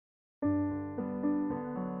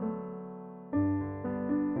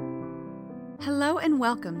Hello and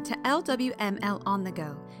welcome to LWML On The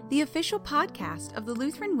Go, the official podcast of the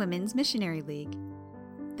Lutheran Women's Missionary League.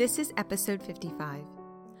 This is episode 55.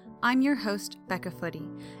 I'm your host, Becca Footy,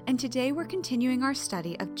 and today we're continuing our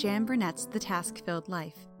study of Jan Burnett's The Task-Filled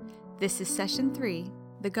Life. This is session 3,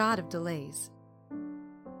 The God of Delays.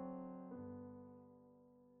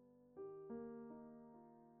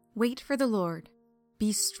 Wait for the Lord.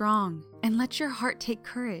 Be strong, and let your heart take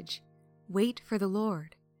courage. Wait for the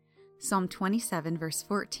Lord. Psalm 27, verse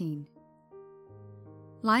 14.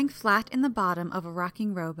 Lying flat in the bottom of a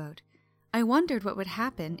rocking rowboat, I wondered what would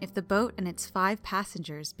happen if the boat and its 5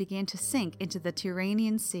 passengers began to sink into the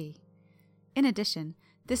Tyrrhenian Sea. In addition,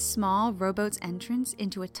 this small rowboat's entrance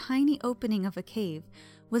into a tiny opening of a cave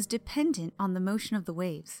was dependent on the motion of the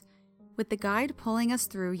waves, with the guide pulling us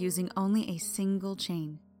through using only a single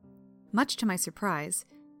chain. Much to my surprise,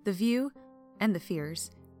 the view, and the fears,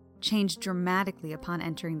 changed dramatically upon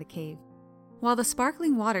entering the cave. While the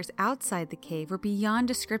sparkling waters outside the cave were beyond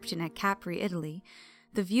description at Capri, Italy,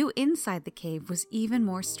 the view inside the cave was even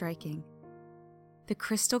more striking. The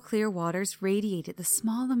crystal clear waters radiated the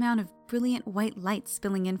small amount of brilliant white light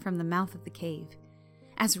spilling in from the mouth of the cave.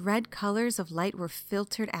 As red colors of light were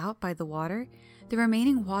filtered out by the water, the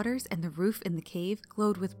remaining waters and the roof in the cave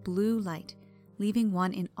glowed with blue light, leaving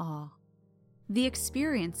one in awe. The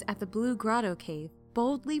experience at the Blue Grotto Cave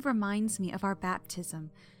boldly reminds me of our baptism,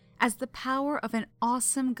 as the power of an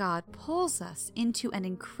awesome God pulls us into an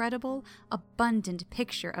incredible, abundant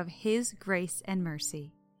picture of His grace and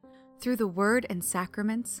mercy. Through the Word and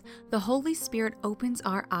sacraments, the Holy Spirit opens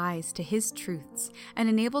our eyes to His truths and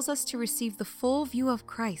enables us to receive the full view of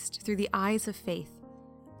Christ through the eyes of faith.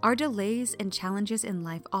 Our delays and challenges in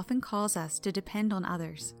life often cause us to depend on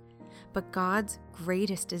others, but God's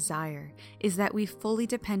greatest desire is that we fully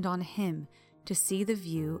depend on Him to see the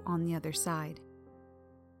view on the other side.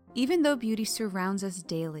 Even though beauty surrounds us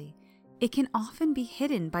daily, it can often be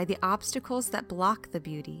hidden by the obstacles that block the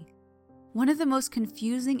beauty. One of the most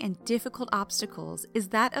confusing and difficult obstacles is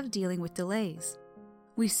that of dealing with delays.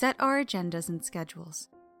 We set our agendas and schedules.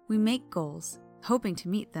 We make goals, hoping to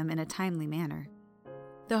meet them in a timely manner.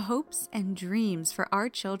 The hopes and dreams for our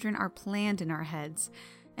children are planned in our heads,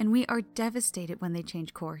 and we are devastated when they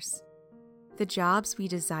change course. The jobs we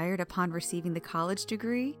desired upon receiving the college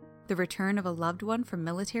degree, the return of a loved one from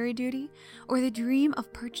military duty, or the dream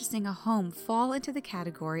of purchasing a home fall into the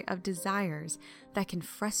category of desires that can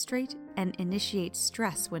frustrate and initiate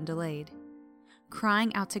stress when delayed.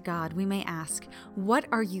 Crying out to God, we may ask, "What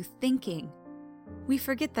are you thinking?" We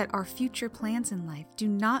forget that our future plans in life do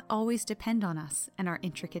not always depend on us and our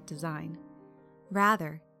intricate design.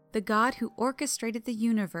 Rather, the God who orchestrated the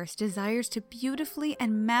universe desires to beautifully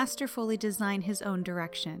and masterfully design His own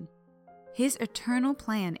direction. His eternal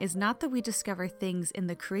plan is not that we discover things in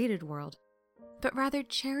the created world, but rather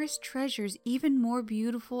cherish treasures even more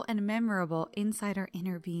beautiful and memorable inside our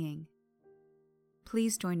inner being.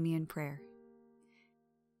 Please join me in prayer.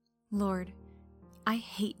 Lord, I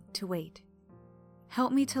hate to wait.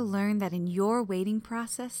 Help me to learn that in your waiting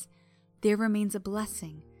process, there remains a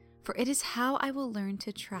blessing, for it is how I will learn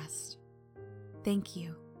to trust. Thank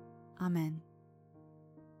you. Amen.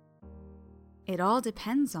 It all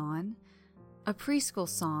depends on. A preschool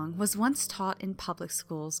song was once taught in public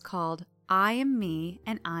schools called I Am Me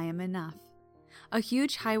and I Am Enough. A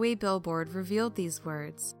huge highway billboard revealed these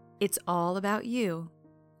words, "It's all about you."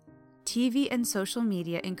 TV and social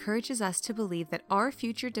media encourages us to believe that our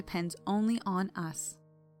future depends only on us.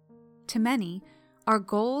 To many, our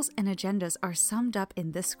goals and agendas are summed up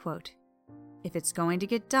in this quote, "If it's going to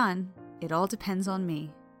get done, it all depends on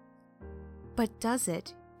me." But does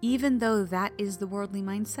it, even though that is the worldly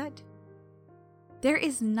mindset? There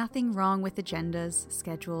is nothing wrong with agendas,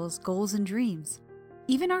 schedules, goals, and dreams.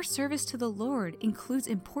 Even our service to the Lord includes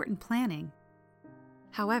important planning.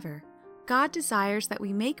 However, God desires that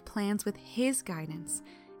we make plans with His guidance,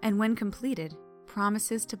 and when completed,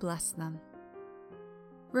 promises to bless them.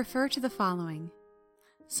 Refer to the following.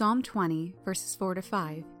 Psalm 20, verses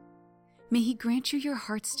 4-5. May He grant you your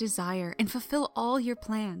heart's desire and fulfill all your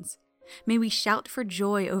plans. May we shout for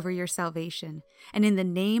joy over your salvation, and in the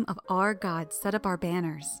name of our God set up our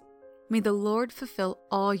banners. May the Lord fulfill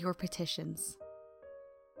all your petitions.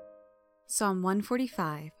 Psalm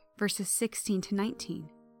 145, verses 16-19.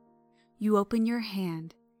 You open your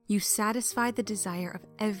hand, you satisfy the desire of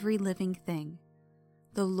every living thing.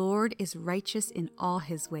 The Lord is righteous in all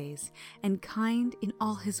His ways, and kind in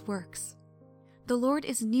all His works. The Lord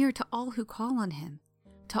is near to all who call on Him,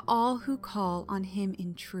 to all who call on Him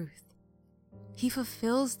in truth. He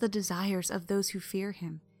fulfills the desires of those who fear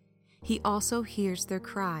Him. He also hears their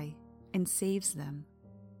cry and saves them.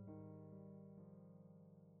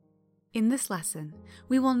 In this lesson,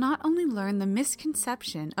 we will not only learn the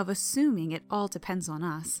misconception of assuming it all depends on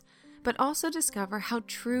us, but also discover how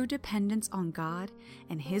true dependence on God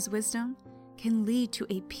and His wisdom can lead to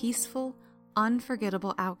a peaceful,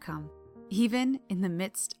 unforgettable outcome, even in the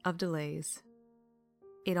midst of delays.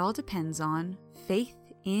 It all depends on faith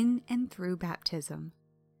in and through baptism.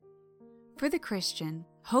 For the Christian,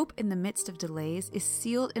 hope in the midst of delays is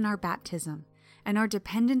sealed in our baptism, and our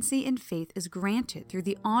dependency and faith is granted through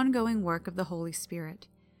the ongoing work of the Holy Spirit.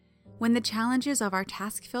 When the challenges of our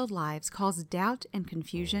task-filled lives cause doubt and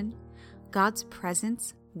confusion, God's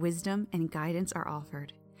presence, wisdom, and guidance are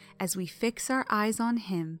offered as we fix our eyes on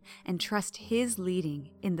Him and trust His leading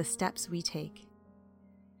in the steps we take.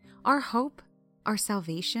 Our hope, our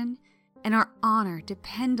salvation, and our honor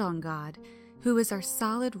depend on God, who is our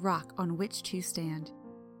solid rock on which to stand.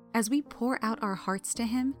 As we pour out our hearts to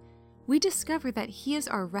Him, we discover that He is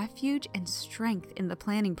our refuge and strength in the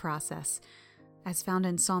planning process, as found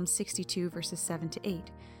in Psalm 62, verses 7-8,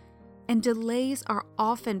 and delays are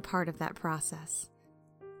often part of that process.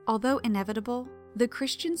 Although inevitable, the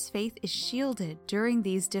Christian's faith is shielded during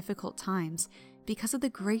these difficult times because of the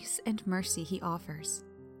grace and mercy He offers.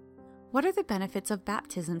 What are the benefits of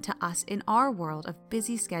baptism to us in our world of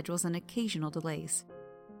busy schedules and occasional delays?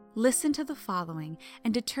 Listen to the following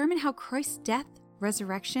and determine how Christ's death,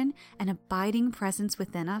 resurrection, and abiding presence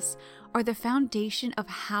within us are the foundation of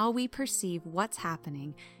how we perceive what's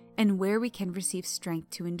happening and where we can receive strength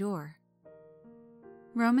to endure.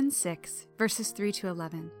 Romans 6, verses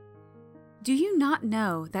 3-11. Do you not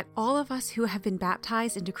know that all of us who have been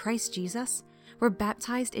baptized into Christ Jesus were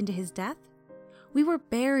baptized into His death? We were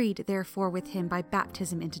buried, therefore, with Him by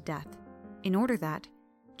baptism into death, in order that,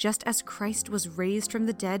 just as Christ was raised from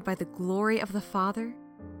the dead by the glory of the Father,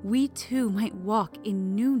 we too might walk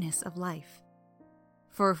in newness of life.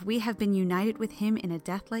 For if we have been united with Him in a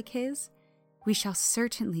death like His, we shall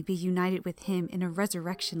certainly be united with Him in a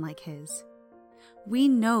resurrection like His. We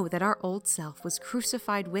know that our old self was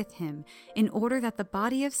crucified with Him in order that the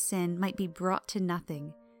body of sin might be brought to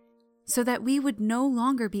nothing, so that we would no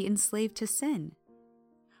longer be enslaved to sin.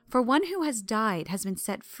 For one who has died has been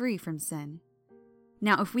set free from sin.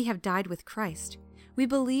 Now, if we have died with Christ, we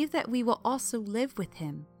believe that we will also live with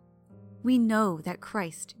Him. We know that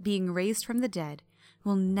Christ, being raised from the dead,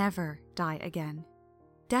 will never die again.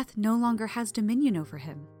 Death no longer has dominion over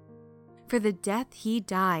Him. For the death He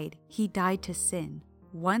died to sin,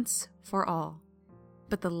 once for all.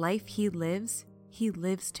 But the life He lives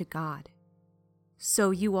to God.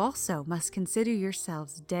 So you also must consider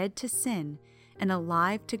yourselves dead to sin and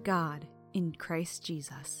alive to God in Christ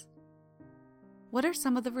Jesus. What are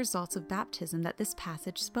some of the results of baptism that this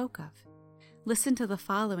passage spoke of? Listen to the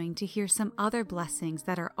following to hear some other blessings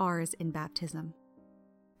that are ours in baptism.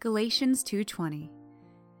 Galatians 2:20.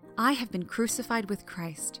 I have been crucified with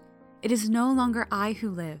Christ. It is no longer I who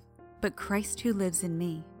live, but Christ who lives in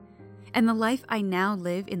me. And the life I now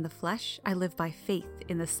live in the flesh, I live by faith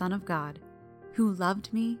in the Son of God, who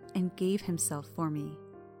loved me and gave Himself for me.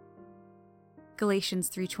 Galatians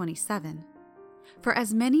 3:27. For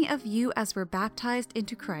as many of you as were baptized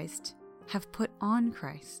into Christ have put on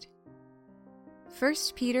Christ. 1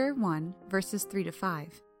 Peter 1, verses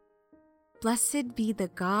 3-5. Blessed be the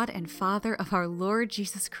God and Father of our Lord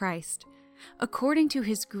Jesus Christ. According to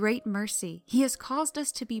His great mercy, He has caused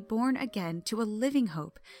us to be born again to a living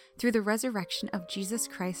hope through the resurrection of Jesus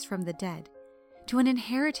Christ from the dead, to an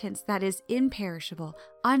inheritance that is imperishable,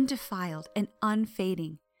 undefiled, and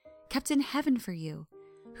unfading, kept in heaven for you,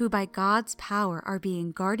 who by God's power are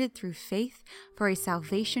being guarded through faith for a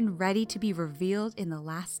salvation ready to be revealed in the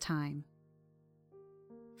last time.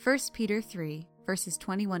 1 Peter 3, verses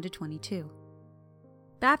 21-22.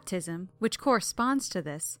 Baptism, which corresponds to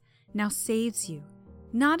this, now saves you,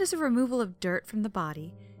 not as a removal of dirt from the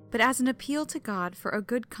body, but as an appeal to God for a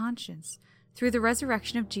good conscience through the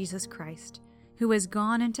resurrection of Jesus Christ, who has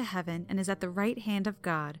gone into heaven and is at the right hand of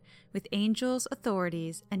God, with angels,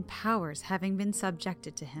 authorities, and powers having been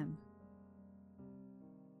subjected to Him.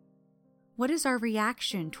 What is our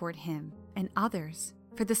reaction toward Him and others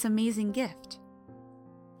for this amazing gift?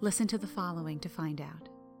 Listen to the following to find out.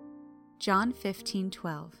 John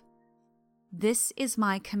 15:12. This is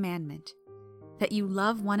my commandment, that you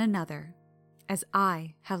love one another as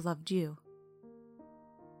I have loved you.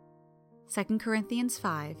 2 Corinthians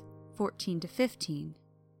 5:14-15.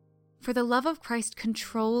 For the love of Christ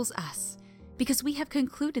controls us, because we have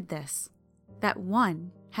concluded this, that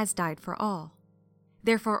one has died for all.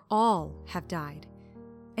 Therefore all have died.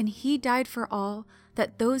 And He died for all,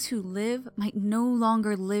 that those who live might no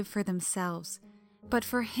longer live for themselves, but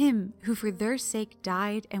for Him who for their sake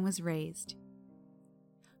died and was raised.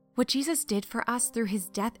 What Jesus did for us through his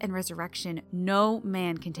death and resurrection, no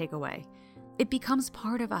man can take away. It becomes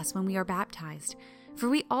part of us when we are baptized, for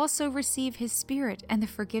we also receive his Spirit and the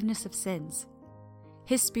forgiveness of sins.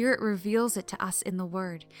 His Spirit reveals it to us in the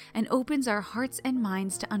Word and opens our hearts and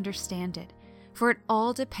minds to understand it, for it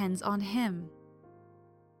all depends on him.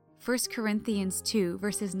 1 Corinthians 2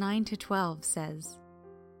 verses 9 to 12 says,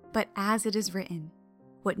 "But as it is written,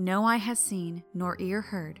 what no eye has seen, nor ear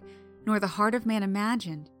heard, nor the heart of man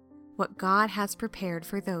imagined, what God has prepared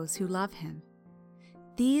for those who love him.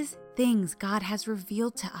 These things God has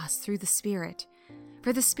revealed to us through the Spirit.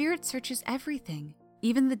 For the Spirit searches everything,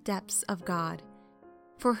 even the depths of God.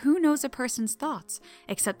 For who knows a person's thoughts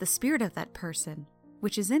except the spirit of that person,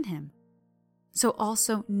 which is in him? So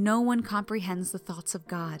also no one comprehends the thoughts of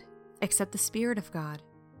God, except the Spirit of God.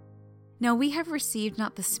 Now we have received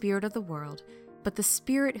not the spirit of the world, but the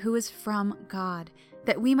Spirit who is from God,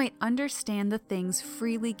 that we might understand the things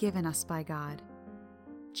freely given us by God."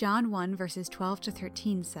 John 1 verses 12 to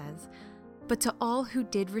 13 says, "But to all who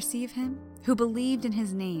did receive him, who believed in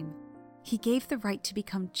his name, he gave the right to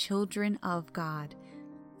become children of God,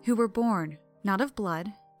 who were born not of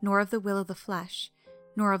blood, nor of the will of the flesh,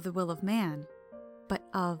 nor of the will of man, but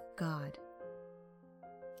of God."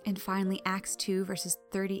 And finally, Acts 2 verses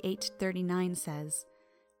 38 to 39 says,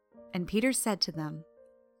 "And Peter said to them,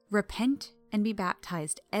 'Repent and be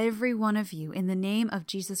baptized, every one of you, in the name of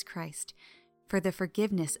Jesus Christ, for the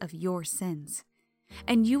forgiveness of your sins,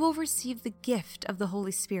 and you will receive the gift of the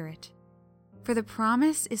Holy Spirit. For the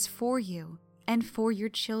promise is for you, and for your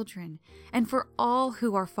children, and for all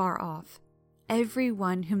who are far off, every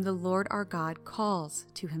one whom the Lord our God calls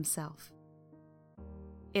to himself.'"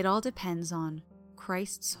 It all depends on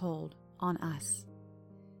Christ's hold on us.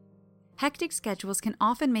 Hectic schedules can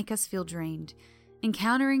often make us feel drained.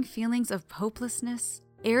 Encountering feelings of hopelessness,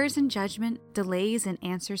 errors in judgment, delays in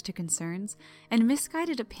answers to concerns, and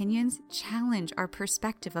misguided opinions challenge our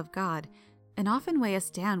perspective of God and often weigh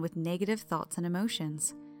us down with negative thoughts and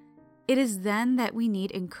emotions. It is then that we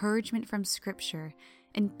need encouragement from Scripture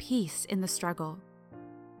and peace in the struggle.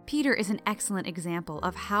 Peter is an excellent example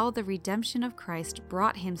of how the redemption of Christ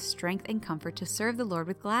brought him strength and comfort to serve the Lord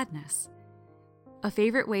with gladness. A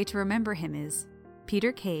favorite way to remember him is,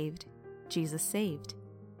 Peter caved, Jesus saved.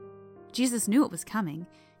 Jesus knew it was coming.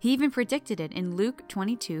 He even predicted it in Luke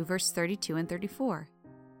 22, verse 32 and 34.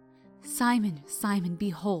 "Simon, Simon,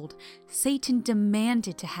 behold, Satan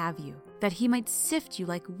demanded to have you, that he might sift you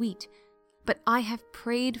like wheat. But I have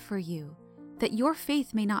prayed for you, that your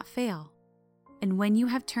faith may not fail. And when you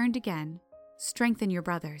have turned again, strengthen your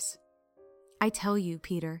brothers. I tell you,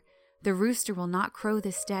 Peter, the rooster will not crow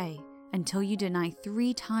this day until you deny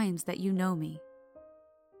 3 times that you know me."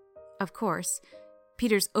 Of course,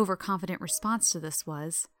 Peter's overconfident response to this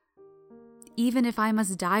was, "Even if I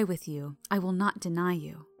must die with you, I will not deny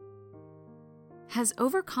you." Has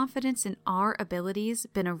overconfidence in our abilities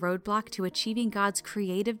been a roadblock to achieving God's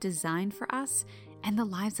creative design for us and the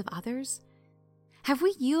lives of others? Have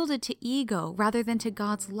we yielded to ego rather than to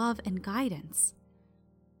God's love and guidance?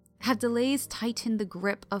 Have delays tightened the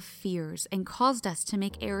grip of fears and caused us to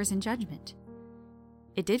make errors in judgment?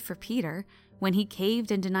 It did for Peter when he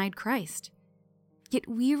caved and denied Christ. Yet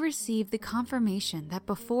we receive the confirmation that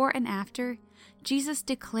before and after, Jesus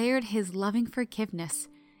declared his loving forgiveness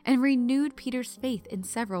and renewed Peter's faith in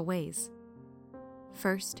several ways.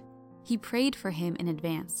 First, he prayed for him in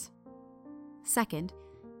advance. Second,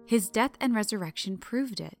 his death and resurrection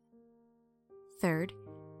proved it. Third,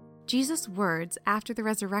 Jesus' words after the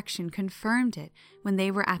resurrection confirmed it when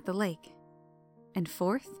they were at the lake. And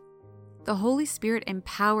fourth, the Holy Spirit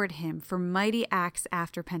empowered him for mighty acts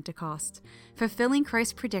after Pentecost, fulfilling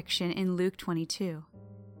Christ's prediction in Luke 22.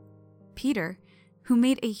 Peter, who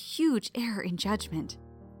made a huge error in judgment,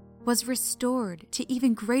 was restored to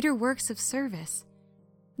even greater works of service,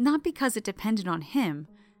 not because it depended on him,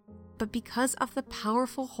 but because of the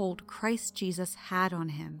powerful hold Christ Jesus had on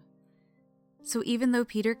him. So even though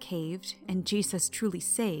Peter caved and Jesus truly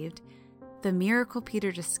saved, the miracle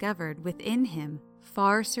Peter discovered within him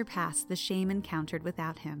far surpassed the shame encountered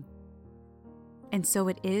without him. And so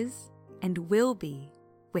it is and will be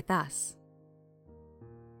with us.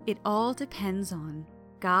 It all depends on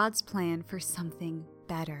God's plan for something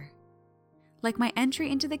better. Like my entry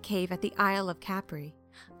into the cave at the Isle of Capri,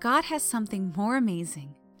 God has something more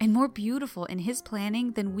amazing and more beautiful in his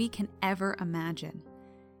planning than we can ever imagine.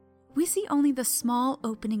 We see only the small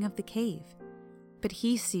opening of the cave, but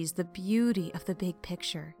he sees the beauty of the big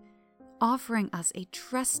picture, offering us a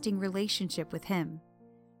trusting relationship with him.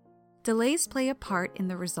 Delays play a part in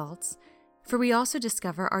the results, for we also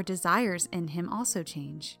discover our desires in him also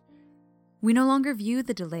change. We no longer view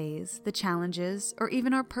the delays, the challenges, or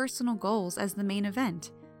even our personal goals as the main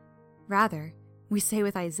event. Rather, we say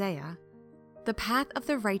with Isaiah, "The path of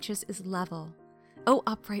the righteous is level. O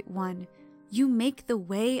upright one, you make the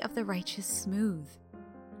way of the righteous smooth."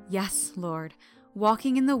 Yes, Lord,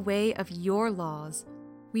 walking in the way of your laws,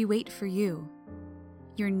 we wait for you.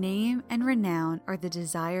 Your name and renown are the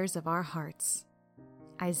desires of our hearts.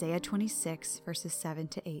 Isaiah 26, verses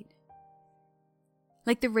 7-8.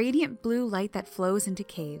 Like the radiant blue light that flows into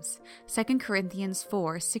caves, 2 Corinthians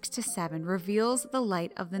 4, 6-7 reveals the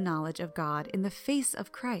light of the knowledge of God in the face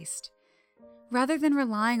of Christ. Rather than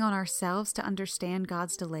relying on ourselves to understand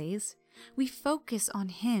God's delays, we focus on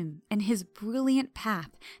Him and His brilliant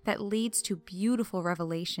path that leads to beautiful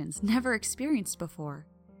revelations never experienced before.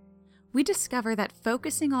 We discover that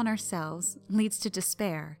focusing on ourselves leads to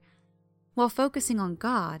despair, while focusing on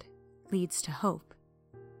God leads to hope.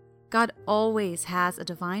 God always has a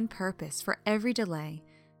divine purpose for every delay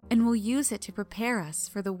and will use it to prepare us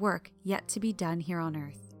for the work yet to be done here on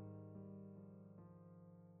earth.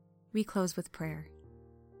 We close with prayer.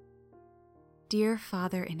 Dear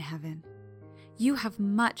Father in heaven, you have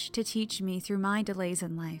much to teach me through my delays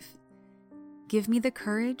in life. Give me the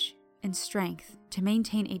courage and strength to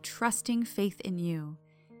maintain a trusting faith in you.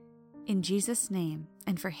 In Jesus' name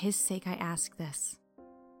and for His sake I ask this.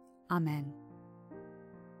 Amen.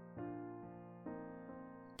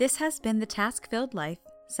 This has been the Task-Filled Life,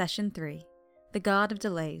 Session 3, The God of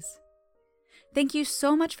Delays. Thank you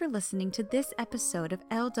so much for listening to this episode of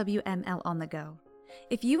LWML on the Go.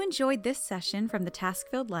 If you enjoyed this session from the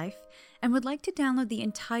Task-Filled Life and would like to download the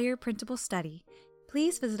entire printable study,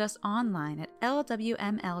 please visit us online at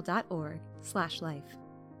lwml.org/life.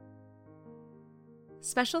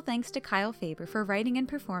 Special thanks to Kyle Faber for writing and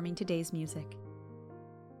performing today's music.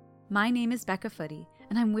 My name is Becca Footy,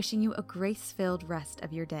 and I'm wishing you a grace-filled rest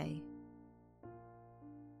of your day.